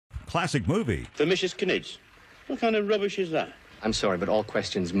classic movie. For Mrs. Knids. What kind of rubbish is that? I'm sorry, but all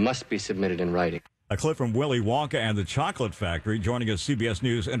questions must be submitted in writing. A clip from Willy Wonka and the Chocolate Factory. Joining us, CBS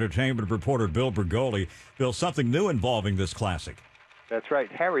News entertainment reporter Bill Bergoli. Bill, something new involving this classic. That's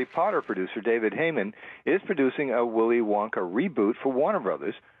right. Harry Potter producer David Heyman is producing a Willy Wonka reboot for Warner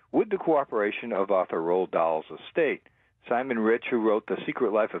Brothers with the cooperation of author Roald Dahl's estate. Simon Rich, who wrote The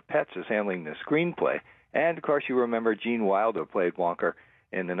Secret Life of Pets, is handling the screenplay. And, of course, you remember Gene Wilder played Wonka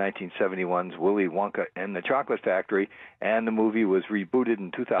in the 1971's Willy Wonka and the Chocolate Factory, and the movie was rebooted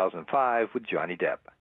in 2005 with Johnny Depp.